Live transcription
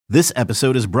This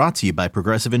episode is brought to you by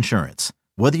Progressive Insurance.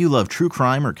 Whether you love true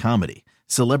crime or comedy,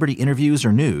 celebrity interviews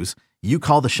or news, you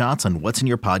call the shots on what's in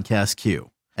your podcast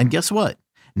queue. And guess what?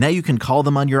 Now you can call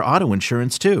them on your auto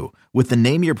insurance too with the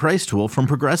Name Your Price tool from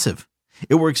Progressive.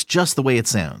 It works just the way it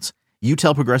sounds. You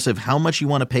tell Progressive how much you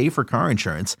want to pay for car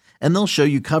insurance, and they'll show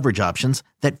you coverage options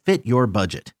that fit your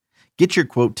budget. Get your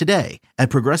quote today at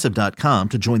Progressive.com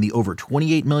to join the over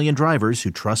 28 million drivers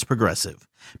who trust Progressive.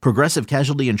 Progressive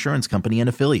Casualty Insurance Company and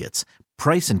Affiliates.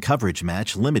 Price and coverage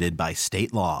match limited by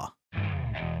state law.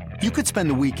 You could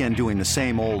spend the weekend doing the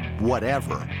same old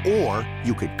whatever, or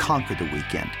you could conquer the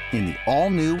weekend in the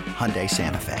all-new Hyundai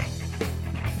Santa Fe.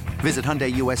 Visit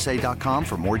HyundaiUSA.com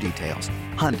for more details.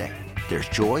 Hyundai, there's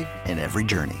joy in every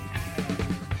journey.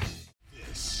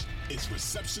 This is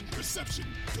Reception Perception,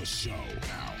 the show.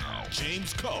 Now,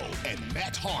 James Cole and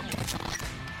Matt Harmon.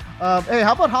 Hey,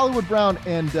 how about Hollywood Brown?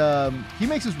 And he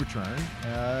makes his return,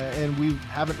 and we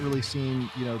haven't really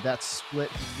seen, that split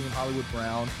between Hollywood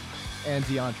Brown and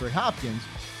DeAndre Hopkins.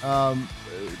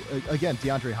 Again,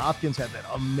 DeAndre Hopkins had that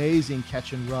amazing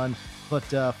catch and run, but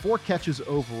 4 catches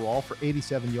overall for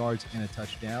 87 yards and a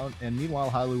touchdown. And meanwhile,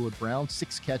 Hollywood Brown,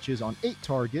 6 catches on 8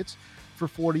 targets for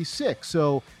 46.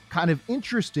 So kind of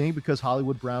interesting because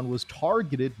Hollywood Brown was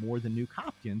targeted more than Nuke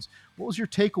Hopkins. What was your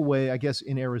takeaway, I guess,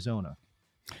 in Arizona?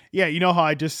 Yeah, you know how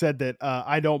I just said that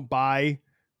I don't buy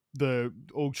the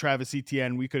old Travis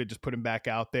Etienne. We could have just put him back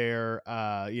out there,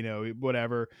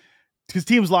 whatever. Because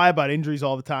teams lie about injuries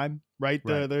all the time, right?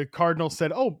 The Cardinals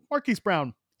said, Marquise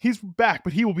Brown, he's back,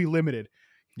 but he will be limited.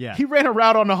 Yeah. He ran a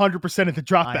route on 100% of the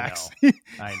dropbacks.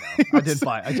 I know. I didn't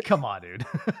buy it. Come on, dude.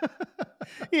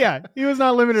 Yeah, he was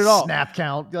not limited at all. Snap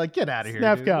count. Like, get out of here.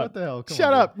 Snap dude. count. What the hell?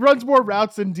 Shut up. Dude. Runs more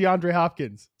routes than DeAndre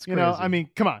Hopkins. It's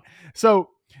Come on. So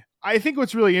I think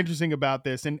what's really interesting about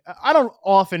this, and I don't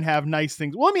often have nice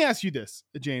things. Well, let me ask you this,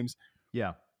 James.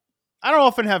 Yeah. I don't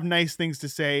often have nice things to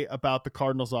say about the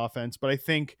Cardinals offense, but I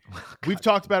think we've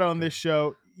talked about it on this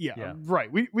show. Yeah, right.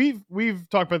 We've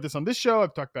talked about this on this show.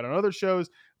 I've talked about it on other shows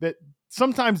that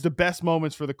sometimes the best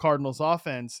moments for the Cardinals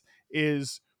offense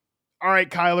is, all right,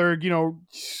 Kyler,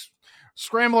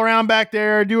 scramble around back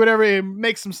there, do whatever, and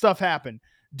make some stuff happen.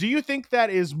 Do you think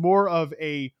that is more of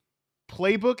a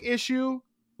playbook issue?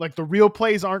 Like the real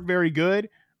plays aren't very good,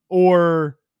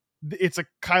 or it's a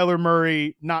Kyler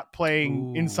Murray not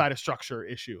playing inside a structure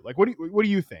issue? Like, what do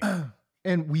you think?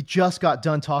 And we just got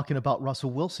done talking about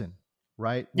Russell Wilson,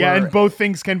 right? Yeah. And both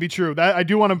things can be true. That I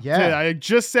do want to say, I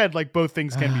just said like both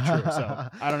things can be true. So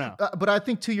I don't know. But I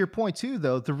think to your point too,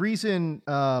 though, the reason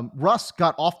Russ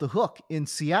got off the hook in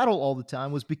Seattle all the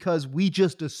time was because we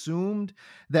just assumed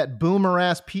that boomer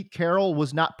ass Pete Carroll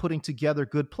was not putting together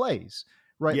good plays.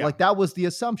 Right. Yeah. Like that was the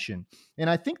assumption. And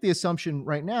I think the assumption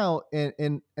right now,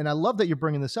 and I love that you're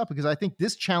bringing this up because I think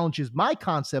this challenges my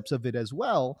concepts of it as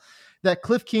well, that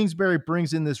Cliff Kingsbury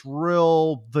brings in this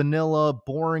real vanilla,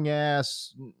 boring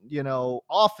ass,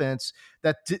 offense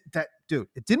that dude,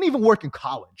 it didn't even work in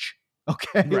college.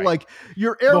 Okay. Right. Like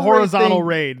your air the horizontal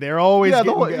raid. They're always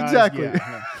exactly.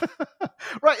 Yeah.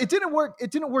 Right. It didn't work.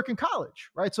 It didn't work in college.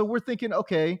 Right. So we're thinking,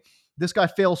 okay, this guy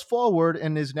fails forward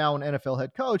and is now an NFL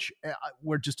head coach.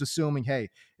 We're just assuming, hey,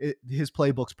 his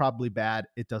playbook's probably bad.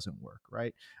 It doesn't work,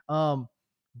 right?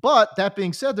 But that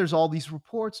being said, there's all these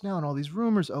reports now and all these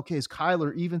rumors. Okay, is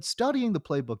Kyler even studying the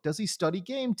playbook? Does he study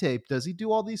game tape? Does he do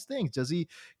all these things? Does he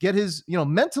get his,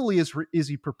 mentally is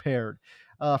he prepared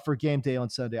for game day on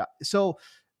Sunday? So,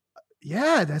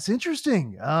 yeah, that's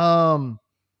interesting.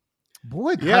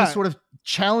 Boy, kind of sort of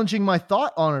challenging my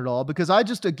thought on it all because I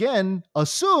just, again,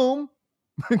 assume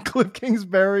Cliff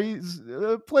Kingsbury's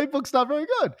playbook's not very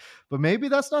good, but maybe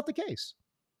that's not the case.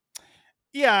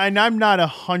 Yeah. And I'm not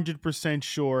 100%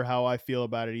 sure how I feel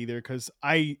about it either. Cause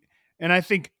I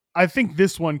think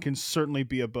this one can certainly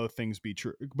be a both things be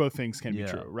true. Both things can be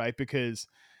true. Right. Because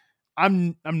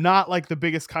I'm not like the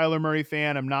biggest Kyler Murray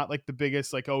fan. I'm not like the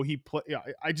biggest, like,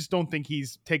 I just don't think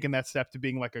he's taken that step to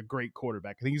being like a great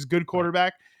quarterback. I think he's a good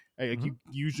quarterback. Like you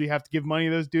usually have to give money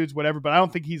to those dudes, whatever, but I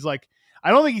don't think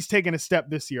he's taken a step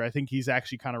this year. I think he's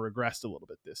actually kind of regressed a little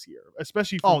bit this year,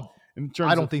 especially in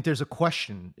terms I don't think there's a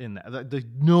question in that. There's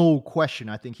no question.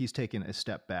 I think he's taken a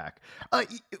step back,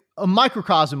 a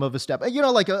microcosm of a step,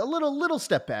 like a little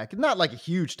step back, not like a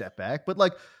huge step back, but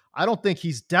like, I don't think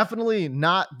he's definitely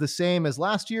not the same as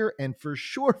last year. And for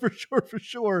sure,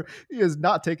 he has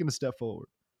not taken a step forward.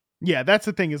 Yeah, that's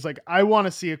the thing is like, I want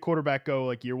to see a quarterback go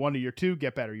like year 1 to year 2,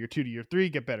 get better, year 2 to year 3,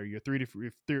 get better, year 3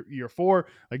 to year 4.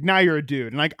 Like now you're a dude.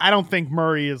 And like, I don't think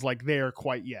Murray is like there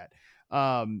quite yet.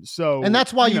 And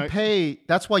that's why you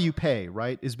pay,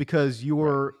 right? Is because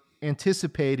you're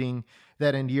anticipating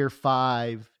that in year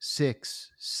 5,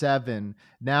 6, 7,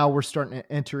 now we're starting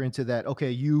to enter into that, okay,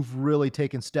 you've really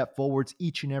taken step forwards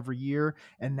each and every year,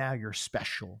 and now you're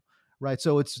special, right?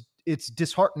 So it's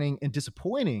disheartening and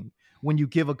disappointing when you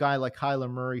give a guy like Kyler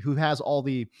Murray, who has all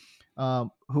the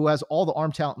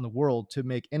arm talent in the world to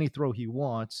make any throw he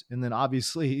wants. And then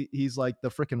obviously he's like the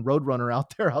freaking roadrunner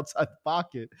out there outside the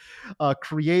pocket.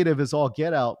 Creative as all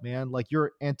get out, man. Like,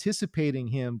 you're anticipating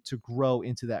him to grow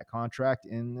into that contract.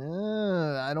 And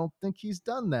I don't think he's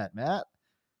done that, Matt.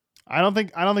 I don't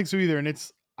think so either.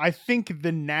 And I think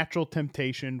the natural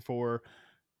temptation for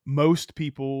most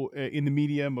people in the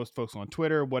media, most folks on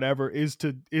Twitter, whatever, is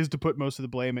to put most of the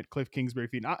blame at Cliff Kingsbury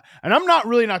feet. And I'm not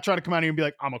trying to come out here and be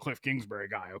like, I'm a Cliff Kingsbury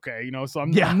guy. Okay. So I'm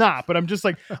not, but I'm just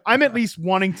like, I'm at least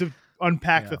wanting to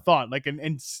unpack the thought, like,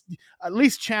 and at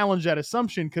least challenge that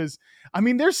assumption. Cause I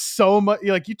mean, there's so much,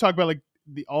 like you talk about like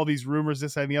all these rumors,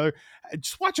 this and the other.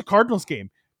 Just watch a Cardinals game.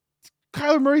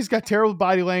 Kyler Murray's got terrible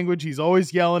body language. He's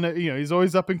always yelling at, he's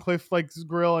always up in Cliff like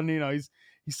grill, and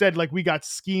he said like we got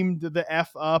schemed the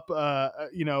F up,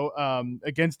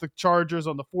 against the Chargers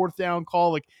on the 4th down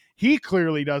call. Like, he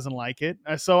clearly doesn't like it.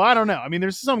 So I don't know. I mean,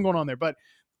 there's something going on there, but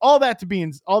all that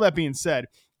being said,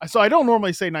 so I don't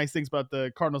normally say nice things about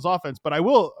the Cardinals offense, but I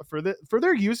will for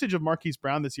their usage of Marquise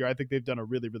Brown this year. I think they've done a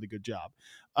really, really good job.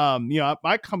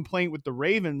 My complaint with the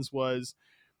Ravens was,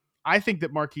 I think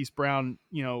that Marquise Brown,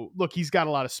 look, he's got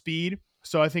a lot of speed.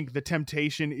 So I think the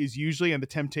temptation is usually, and the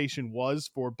temptation was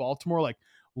for Baltimore, like,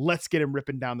 let's get him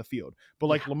ripping down the field. But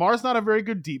like, Lamar's not a very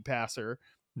good deep passer.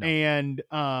 No. And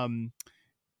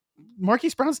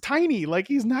Marquise Brown's tiny. Like,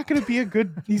 he's not going to be a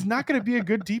good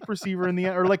deep receiver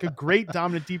or like a great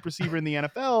dominant deep receiver in the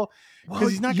NFL.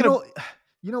 Because he's not going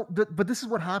to. But this is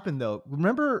what happened though.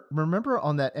 Remember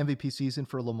on that MVP season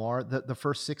for Lamar, the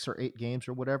first 6 or 8 games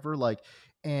or whatever, like,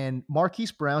 and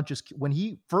Marquise Brown just, when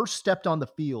he first stepped on the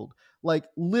field, like,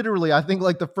 literally, I think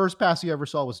like the first pass you ever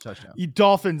saw was a touchdown.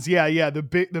 Dolphins. Yeah.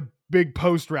 The big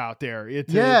post route there.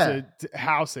 To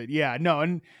house it. Yeah, no.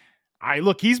 And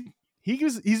he's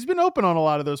been open on a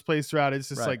lot of those plays throughout. It's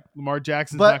just like Lamar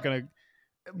Jackson's not going to.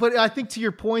 But I think, to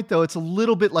your point though, it's a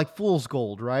little bit like fool's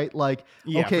gold, right? Like,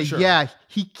 okay, sure. Yeah,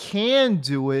 he can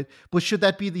do it, but should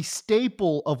that be the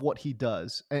staple of what he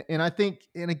does? And I think,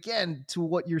 and again, to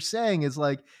what you're saying is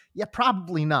like, yeah,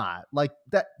 probably not. Like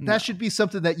that should be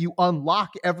something that you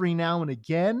unlock every now and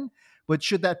again, but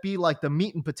should that be like the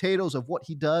meat and potatoes of what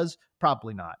he does?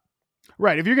 Probably not.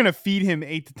 Right. If you're going to feed him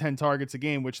 8 to 10 targets a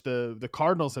game, which the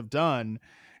Cardinals have done,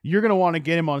 you're going to want to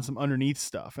get him on some underneath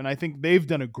stuff. And I think they've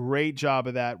done a great job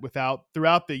of that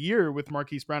throughout the year with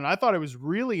Marquise Brown. And I thought it was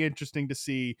really interesting to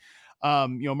see,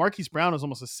 Marquise Brown was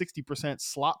almost a 60%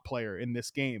 slot player in this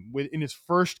game, in his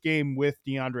first game with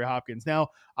DeAndre Hopkins. Now,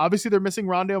 obviously they're missing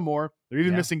Rondale Moore. They're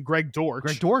even missing Greg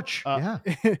Dortch.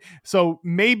 So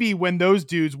maybe when those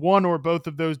dudes, one or both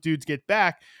of those dudes, get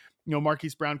back,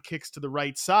 Marquise Brown kicks to the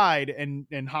right side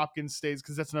and Hopkins stays,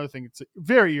 because that's another thing. It's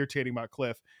very irritating about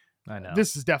Cliff. I know.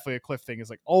 This is definitely a Cliff thing.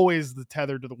 Is like always the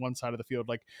tether to the one side of the field.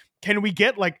 Like, can we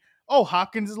get like,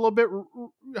 Hopkins is a little bit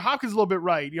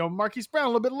right, Marquise Brown a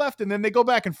little bit left, and then they go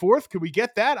back and forth. Could we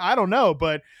get that? I don't know,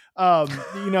 but probably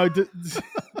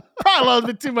a little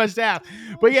bit too much to ask.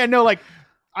 But yeah, no, like,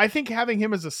 I think having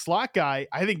him as a slot guy,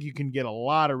 I think you can get a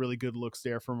lot of really good looks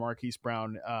there from Marquise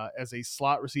Brown as a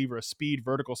slot receiver, a speed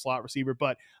vertical slot receiver.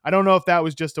 But I don't know if that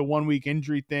was just a 1-week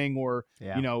injury thing or,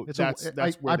 that's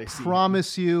where they see. I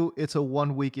promise you it's a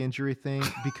 1-week injury thing,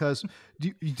 because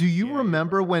do you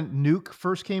remember when Nuke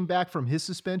first came back from his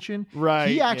suspension? Right.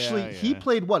 He actually, he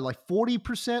played like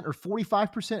 40% or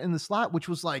 45% in the slot, which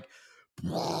was like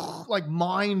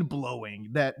mind blowing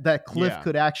that Cliff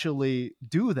could actually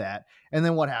do that. And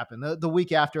then what happened? The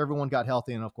week after, everyone got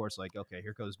healthy, and of course, like, okay,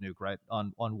 here goes Nuke right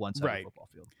on one side of the football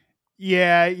field.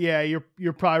 Yeah,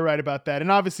 you're probably right about that.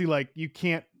 And obviously, like, you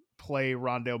can't play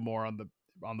Rondale Moore on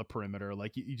the perimeter.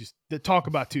 Like, you just talk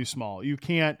about too small. You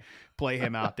can't play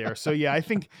him out there. So yeah, I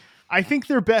think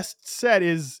their best set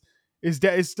is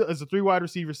a 3 wide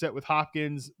receiver set with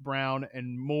Hopkins, Brown,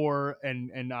 and Moore,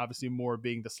 and obviously Moore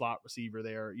being the slot receiver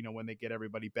there, when they get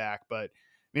everybody back. But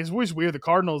I mean, it's always weird. The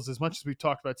Cardinals, as much as we've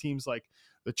talked about teams like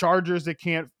the Chargers that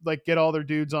can't like get all their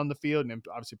dudes on the field, and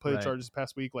obviously play the Chargers this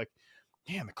past week, like,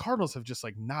 man, the Cardinals have just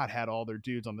like not had all their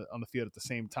dudes on the field at the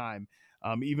same time.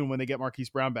 Even when they get Marquise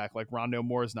Brown back, like Rondale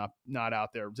Moore is not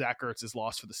out there. Zach Ertz is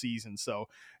lost for the season. So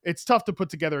it's tough to put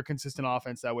together a consistent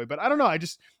offense that way. But I don't know.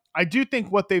 I do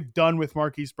think what they've done with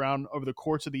Marquise Brown over the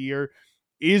course of the year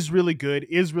is really good,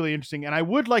 is really interesting. And I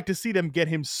would like to see them get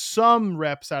him some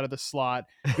reps out of the slot,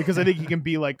 because I think he can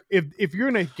be like, if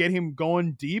you're going to get him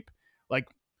going deep, like,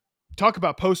 talk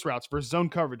about post routes versus zone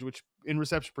coverage, which in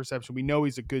reception perception, we know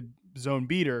he's a good zone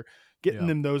beater. Getting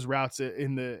them those routes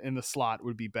in the slot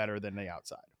would be better than the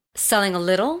outside. Selling a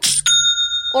little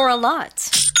or a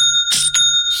lot?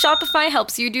 Shopify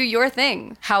helps you do your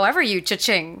thing, however you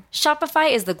cha-ching.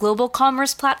 Shopify is the global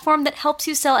commerce platform that helps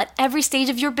you sell at every stage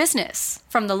of your business.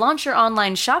 From the launch your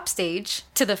online shop stage,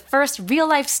 to the first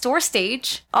real-life store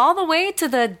stage, all the way to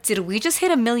the did we just hit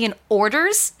 1 million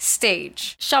orders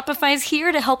stage. Shopify's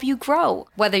here to help you grow.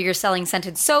 Whether you're selling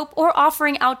scented soap or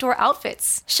offering outdoor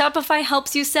outfits, Shopify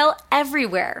helps you sell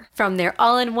everywhere. From their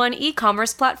all-in-one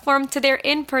e-commerce platform to their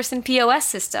in-person POS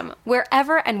system,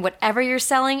 wherever and whatever you're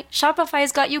selling,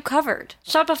 Shopify's got you covered.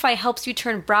 Shopify helps you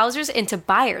turn browsers into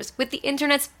buyers with the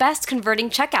internet's best converting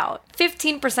checkout.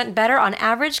 15% better on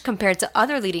average compared to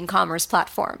other leading commerce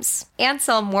platforms. And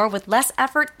sell more with less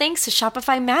effort thanks to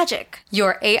Shopify Magic,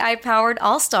 your AI-powered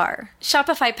all-star.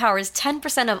 Shopify powers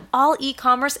 10% of all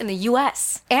e-commerce in the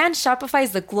US. And Shopify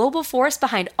is the global force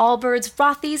behind Allbirds,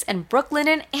 Rothy's, and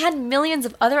Brooklinen, and millions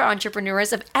of other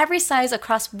entrepreneurs of every size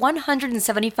across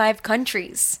 175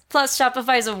 countries. Plus,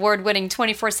 Shopify's award-winning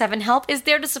 24/7 help is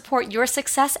there to support your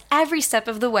success every step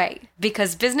of the way.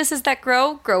 Because businesses that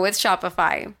grow with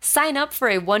Shopify. Sign up for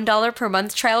a $1 per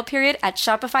month trial period at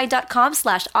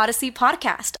shopify.com/Odyssey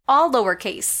Podcast, all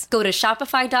lowercase. Go to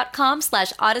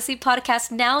shopify.com/Odyssey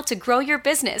Podcast now to grow your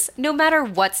business, no matter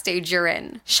what stage you're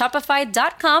in.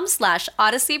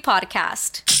 Shopify.com/Odyssey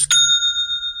Podcast.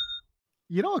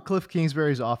 You know what Cliff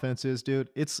Kingsbury's offense is, dude?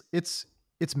 It's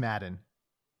Madden.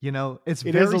 You know, it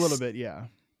is a little bit, yeah.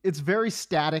 It's very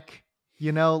static.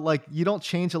 You know, like you don't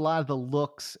change a lot of the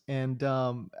looks, and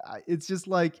it's just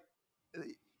like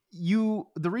the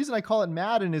reason I call it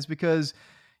Madden is because,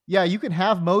 yeah, you can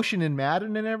have motion in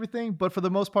Madden and everything, but for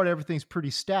the most part, everything's pretty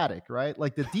static, right?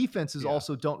 Like the defenses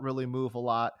also don't really move a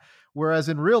lot. Whereas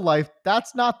in real life,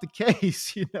 that's not the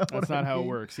case. You know, that's not how it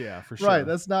works. Yeah, for sure. Right.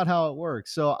 That's not how it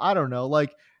works. So I don't know,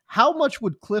 like how much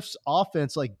would Cliff's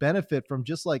offense like benefit from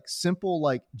just like simple,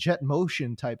 like jet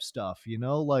motion type stuff, you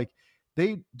know, like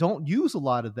they don't use a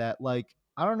lot of that. Like,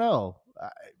 I don't know.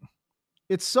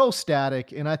 It's so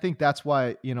static. And I think that's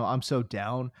why, you know, I'm so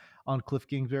down on Cliff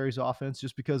Kingsbury's offense,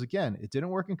 just because, again, it didn't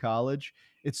work in college.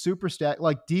 It's super static.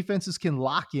 Like defenses can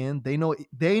lock in.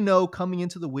 They know coming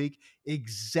into the week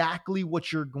exactly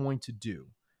what you're going to do.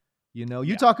 You know,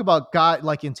 you talk about guy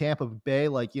like in Tampa Bay,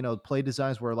 like, you know, play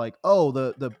designs where like, oh,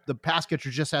 the pass catcher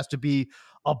just has to be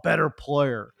a better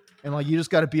player. And like, you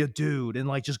just got to be a dude and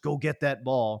like, just go get that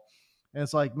ball. And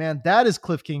it's like, man, that is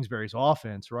Cliff Kingsbury's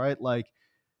offense, right? Like,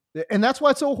 and that's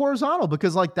why it's so horizontal,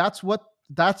 because like, that's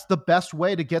the best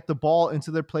way to get the ball into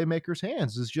their playmakers'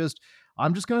 hands is just,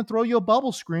 I'm just going to throw you a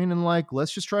bubble screen and like,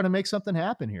 let's just try to make something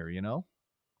happen here, you know?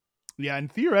 Yeah.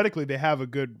 And theoretically they have a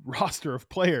good roster of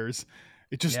players.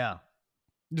 It just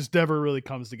never really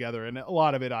comes together. And a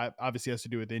lot of it obviously has to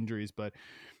do with injuries, but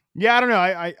yeah, I don't know.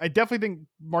 I definitely think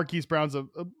Marquise Brown's an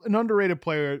underrated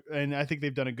player, and I think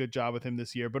they've done a good job with him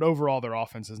this year, but overall their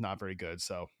offense is not very good.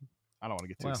 So I don't want to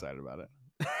get too excited about it.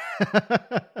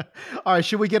 All right.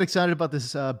 Should we get excited about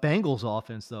this Bengals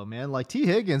offense though, man? Like T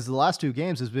Higgins, the last 2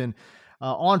 games has been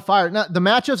on fire. Now the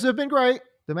matchups have been great.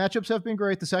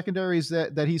 The secondaries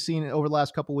that he's seen over the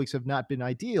last couple of weeks have not been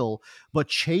ideal, but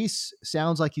Chase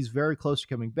sounds like he's very close to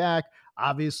coming back.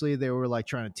 Obviously they were like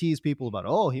trying to tease people about,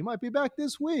 oh, he might be back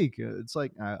this week. It's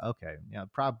like, okay, yeah,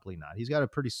 probably not. He's got a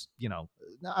pretty, you know,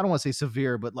 I don't want to say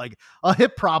severe, but like a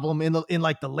hip problem in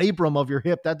like the labrum of your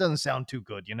hip. That doesn't sound too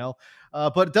good, you know?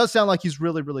 But it does sound like he's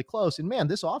really, really close. And man,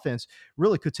 this offense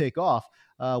really could take off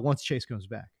once Chase comes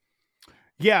back.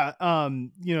 Yeah.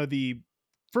 You know, the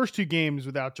first 2 games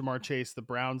without Jamar Chase, the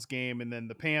Browns game and then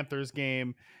the Panthers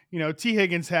game, you know, T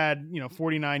Higgins had,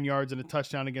 49 yards and a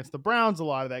touchdown against the Browns. A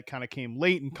lot of that kind of came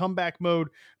late in comeback mode.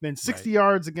 Then 60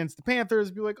 yards against the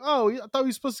Panthers. Be like, oh, I thought he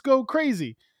was supposed to go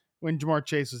crazy when Jamar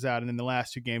Chase was out. And then the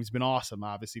last 2 games have been awesome,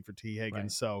 obviously, for T Higgins.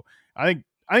 Right. So I think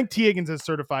T Higgins has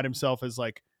certified himself as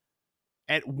like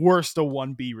at worst a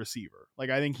 1B receiver. Like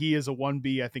I think he is a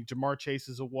 1B. I think Jamar Chase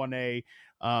is a 1A.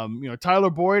 Tyler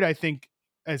Boyd, I think,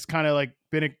 has kind of like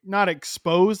been not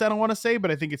exposed, I don't want to say, but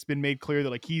I think it's been made clear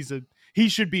that like he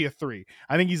should be a 3.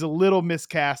 I think he's a little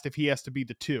miscast if he has to be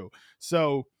the 2.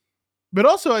 So, but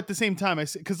also at the same time, I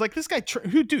say, because like this guy,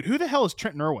 who the hell is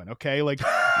Trenton Irwin? Okay, like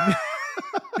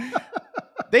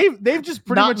they've just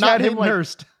pretty much had him like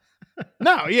Hurst.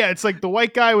 No, yeah, it's like the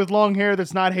white guy with long hair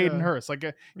that's not Hayden Hurst. Like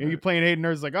you playing Hayden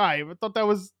Hurst, like I thought that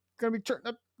was gonna be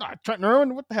Trenton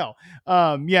Irwin. What the hell?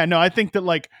 I think that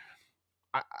like.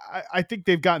 I think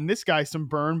they've gotten this guy some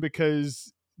burn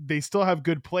because they still have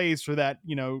good plays for that,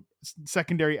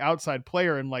 secondary outside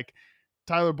player. And like,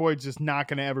 Tyler Boyd's just not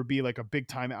going to ever be like a big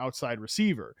time outside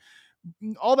receiver.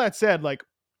 All that said, like,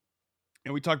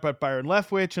 and we talked about Byron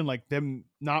Leftwich and like them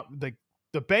not like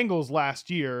the Bengals last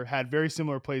year had very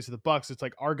similar plays to the Bucs. It's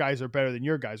like our guys are better than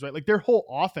your guys, right? Like their whole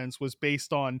offense was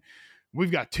based on,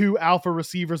 we've got 2 alpha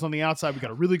receivers on the outside. We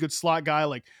got a really good slot guy,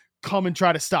 like come and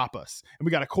try to stop us. And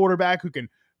we got a quarterback who can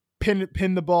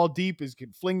pin the ball deep,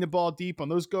 can fling the ball deep on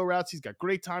those go routes. He's got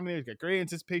great timing there. He's got great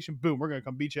anticipation. Boom, we're going to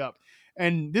come beat you up.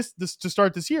 And this to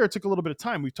start this year, it took a little bit of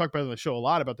time. We've talked about it on the show a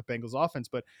lot about the Bengals offense,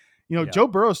 but Joe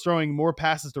Burrow's throwing more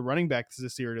passes to running backs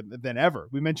this year than ever.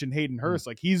 We mentioned Hayden Hurst,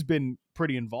 like he's been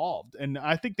pretty involved. And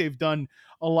I think they've done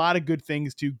a lot of good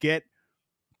things to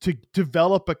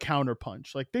develop a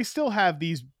counterpunch. Like they still have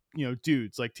these,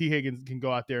 dudes like T. Higgins can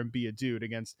go out there and be a dude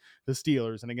against the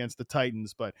Steelers and against the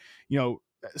Titans. But,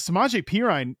 Samaje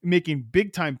Perine making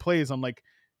big time plays on like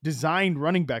designed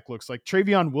running back looks, like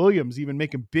Travion Williams even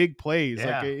making big plays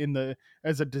like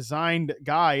as a designed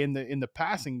guy in the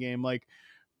passing game. Like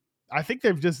I think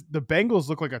the Bengals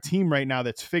look like a team right now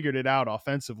that's figured it out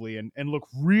offensively and look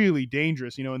really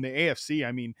dangerous, in the AFC.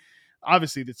 I mean,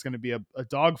 obviously it's going to be a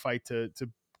dogfight to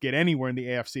get anywhere in the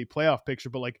AFC playoff picture,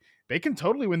 but like they can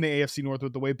totally win the AFC North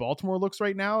with the way Baltimore looks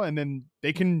right now. And then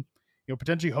they can,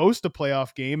 potentially host a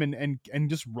playoff game and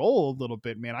just roll a little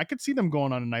bit, man. I could see them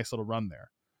going on a nice little run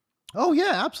there. Oh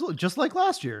yeah, absolutely. Just like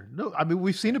last year. No, I mean,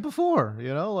 we've seen it before,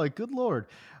 like good Lord.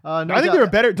 I think they're a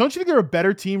better, don't you think they're a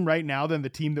better team right now than the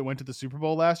team that went to the Super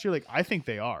Bowl last year? Like, I think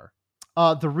they are.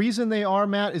 The reason they are,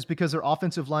 Matt, is because their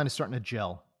offensive line is starting to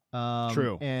gel.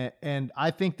 True. And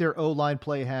I think their O-line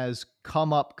play has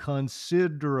come up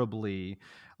considerably.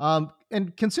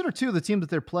 And consider too, the team that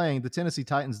they're playing, the Tennessee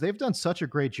Titans, they've done such a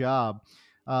great job.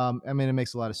 I mean, it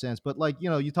makes a lot of sense, but like,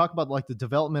 you talk about like the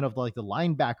development of like the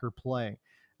linebacker play.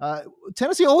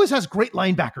 Tennessee always has great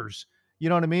linebackers, you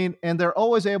know what I mean? And they're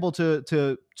always able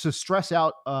to stress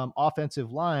out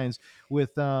offensive lines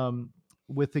with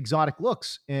exotic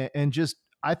looks and just,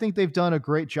 I think they've done a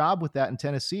great job with that in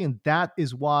Tennessee. And that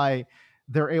is why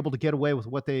they're able to get away with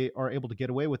what they are able to get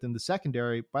away with in the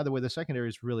secondary. By the way, the secondary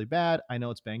is really bad. I know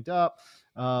it's banged up,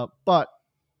 but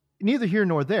neither here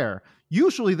nor there.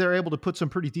 Usually they're able to put some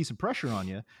pretty decent pressure on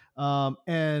you.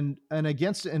 And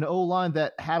against an O-line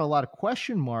that had a lot of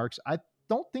question marks, I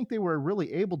don't think they were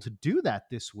really able to do that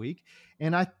this week.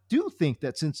 And I do think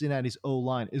that Cincinnati's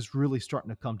O-line is really starting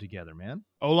to come together, man.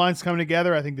 O-line's coming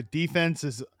together. I think the defense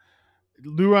is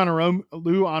Lou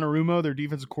Anarumo, their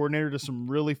defensive coordinator, does some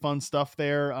really fun stuff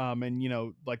there.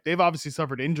 And, like they've obviously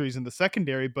suffered injuries in the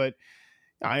secondary, but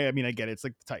I mean, I get it. It's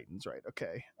like the Titans, right?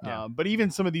 Okay. Yeah. But even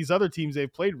some of these other teams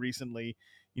they've played recently,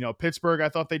 Pittsburgh, I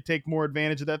thought they'd take more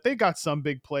advantage of that. They got some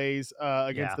big plays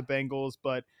against the Bengals,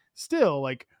 but still,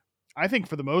 like, I think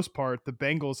for the most part, the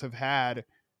Bengals have had,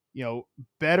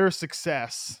 better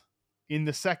success in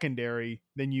the secondary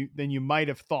than you might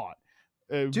have thought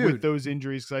with those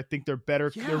injuries. Cause I think they're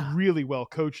better. Yeah. They're really well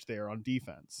coached there on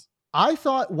defense. I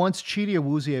thought once Chidi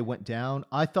Awuzie went down,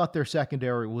 I thought their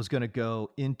secondary was going to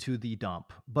go into the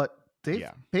dump, but they've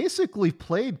basically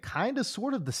played kind of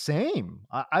sort of the same.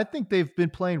 I think they've been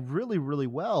playing really, really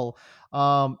well.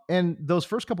 And those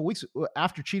first couple of weeks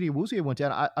after Chidi Awuzie went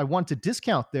down, I wanted to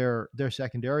discount their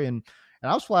secondary, and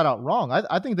I was flat out wrong.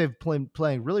 I think they've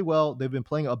playing really well. They've been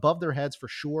playing above their heads for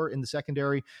sure in the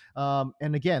secondary.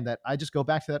 And again, that I just go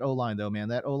back to that O-line though, man.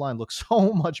 That O-line looks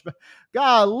so much better.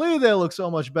 Golly, they look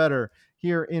so much better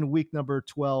here in week number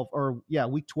 12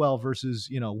 week 12 versus,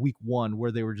 week 1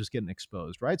 where they were just getting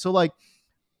exposed. Right. So like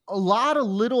a lot of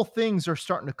little things are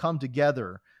starting to come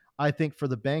together, I think, for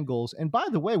the Bengals. And by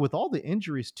the way, with all the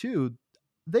injuries too,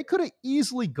 they could have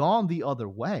easily gone the other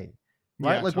way.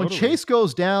 Right. Yeah, like totally. When Chase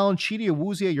goes down, Chidi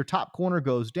Awuzie, your top corner,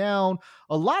 goes down,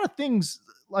 a lot of things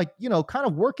like, kind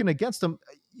of working against them.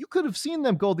 You could have seen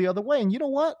them go the other way. And you know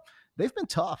what? They've been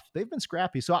tough. They've been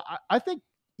scrappy. So I think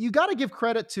you got to give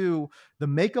credit to the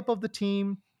makeup of the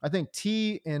team. I think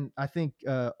T and I think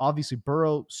obviously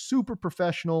Burrow, super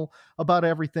professional about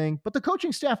everything, but the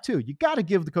coaching staff too. You got to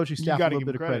give the coaching staff a little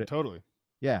bit of credit. Totally.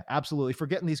 Yeah, absolutely. For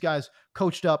getting these guys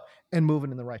coached up and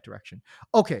moving in the right direction.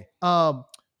 Okay.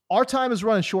 Our time is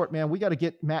running short, man. We got to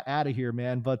get Matt out of here,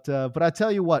 man. But I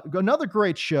tell you what, another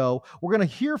great show. We're going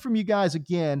to hear from you guys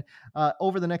again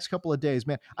over the next couple of days,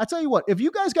 man. I tell you what, if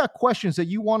you guys got questions that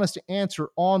you want us to answer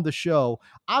on the show,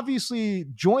 obviously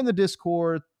join the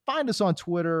Discord, find us on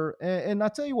Twitter. And I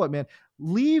tell you what, man,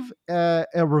 leave a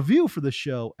review for the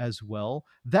show as well.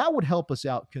 That would help us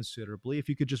out considerably. If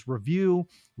you could just review,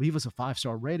 leave us a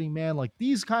 5-star rating, man. Like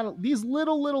these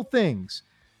little things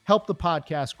help the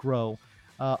podcast grow.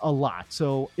 a lot.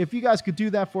 So if you guys could do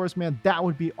that for us, man, that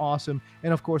would be awesome.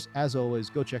 And of course, as always,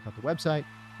 go check out the website,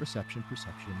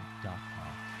 receptionperception.com.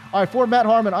 All right, for Matt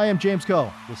Harmon, I am James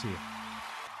Coe. We'll see you.